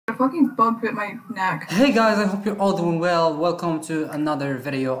fucking bug bit my neck. Hey guys, I hope you're all doing well. Welcome to another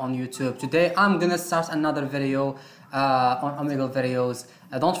video on YouTube. Today I'm gonna start another video on Omegle videos.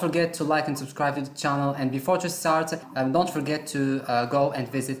 Don't forget to like and subscribe to the channel, and before to start, don't forget to go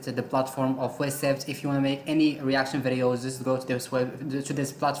and visit the platform of Wecept. If you want to make any reaction videos, just go to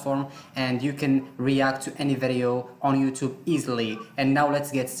this platform and you can react to any video on YouTube easily. And now let's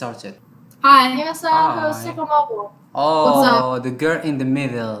get started. Hi. Hi. Oh, What's up? the girl in the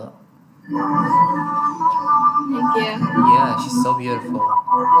middle. Thank you. Yeah, she's so beautiful.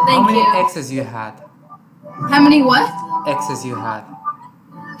 Thank How many you. exes you had? How many what? Exes you had?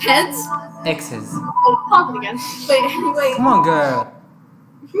 Heads? Exes. Oh, talking again. Wait. Come on, girl.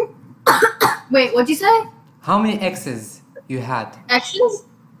 Wait, what'd you say? How many exes you had? Exes?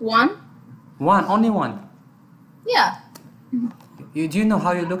 One? One, only one. Yeah. Do you know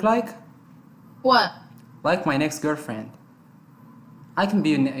how you look like? What? Like my next girlfriend. I can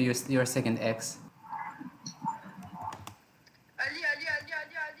be your second ex. Ali.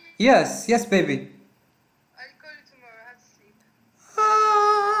 Yes, baby. I'll call you tomorrow. I have to sleep.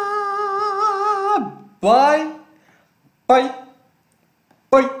 Bye.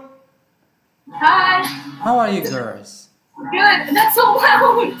 Hi. How are you girls? Good. That's so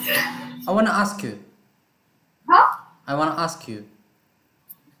loud. I wanna ask you. Huh? I wanna ask you.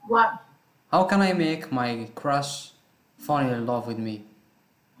 What? How can I make my crush fall in love with me?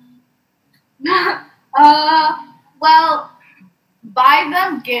 Well, buy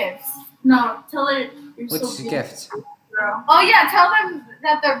them gifts. No, tell her you're Which so beautiful. gift? Girl. Oh yeah, tell them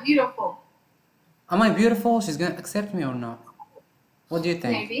that they're beautiful. Am I beautiful? She's gonna accept me or not? What do you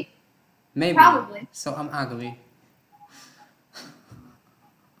think? Maybe. Maybe. Probably. So I'm ugly.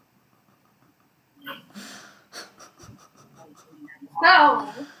 No.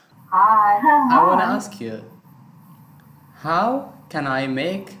 Hi. I wanna ask you. How can I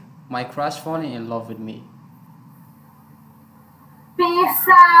make my crush fall in love with me? Be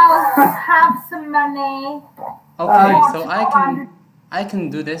yourself, have some money. Okay, so I can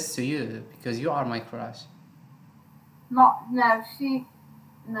do this to you because you are my crush. No.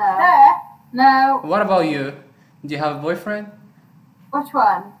 No. What about you? Do you have a boyfriend? Which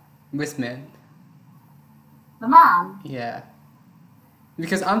one? With men? The man? Yeah.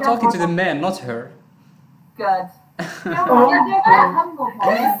 Because I'm talking to the man, not her. Good.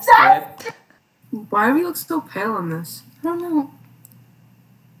 Why do we look so pale in this? I don't know.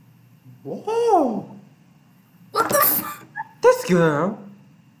 Whoa! What the f- This girl!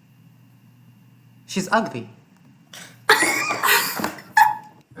 She's ugly.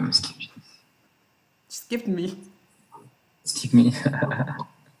 Skip me. Skip me.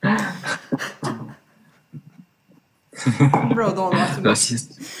 Bro, don't laugh at me.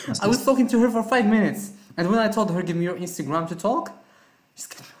 I was talking to her for 5 minutes, and when I told her give me your Instagram to talk, she's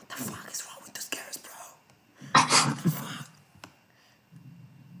like, what the fuck is wrong with those girls, bro? What the fuck?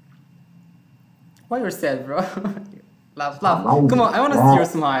 Why you're sad, bro? laugh. Come on, I wanna see your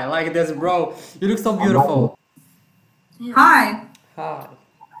smile like this, bro. You look so beautiful. Hi, Hi,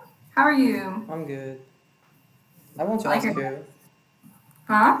 how are you? I'm good. I want to Like ask her. you.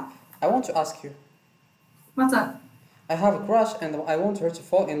 Huh? I want to ask you. What's up? I have a crush and I want her to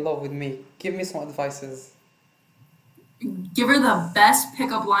fall in love with me. Give me some advices. Give her the best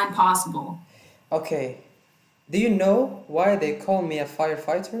pickup line possible. Okay. Do you know why they call me a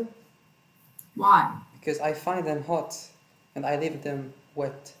firefighter? Why? Because I find them hot and I leave them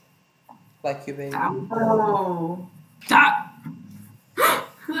wet. Like you, baby. Oh. That.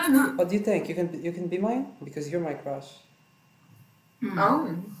 What do you think? You can be mine? Because you're my crush.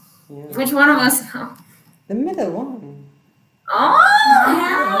 Oh. Yeah. Which one of us? The middle one. Oh.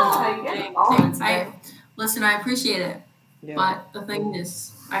 Listen, I appreciate it, Yeah. but the thing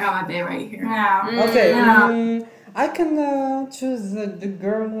is, I got my bae right here. Yeah. Okay. Yeah. I can choose the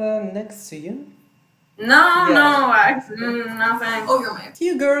girl next to you. No, Yeah. no thanks. Oh, you're my.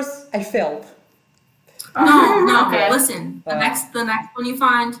 You girls, I failed. No. Okay. Listen, the next one you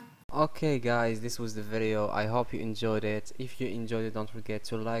find. Okay guys, this was the video. I hope you enjoyed it. If you enjoyed it, don't forget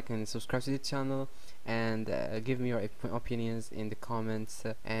to like and subscribe to the channel, and give me your opinions in the comments,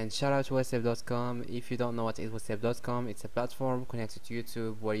 and shout out to Wecept.com. If you don't know what is Wecept.com, it's a platform connected to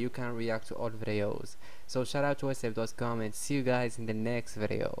YouTube where you can react to all videos. So shout out to Wecept.com, and see you guys in the next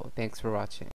video. Thanks for watching.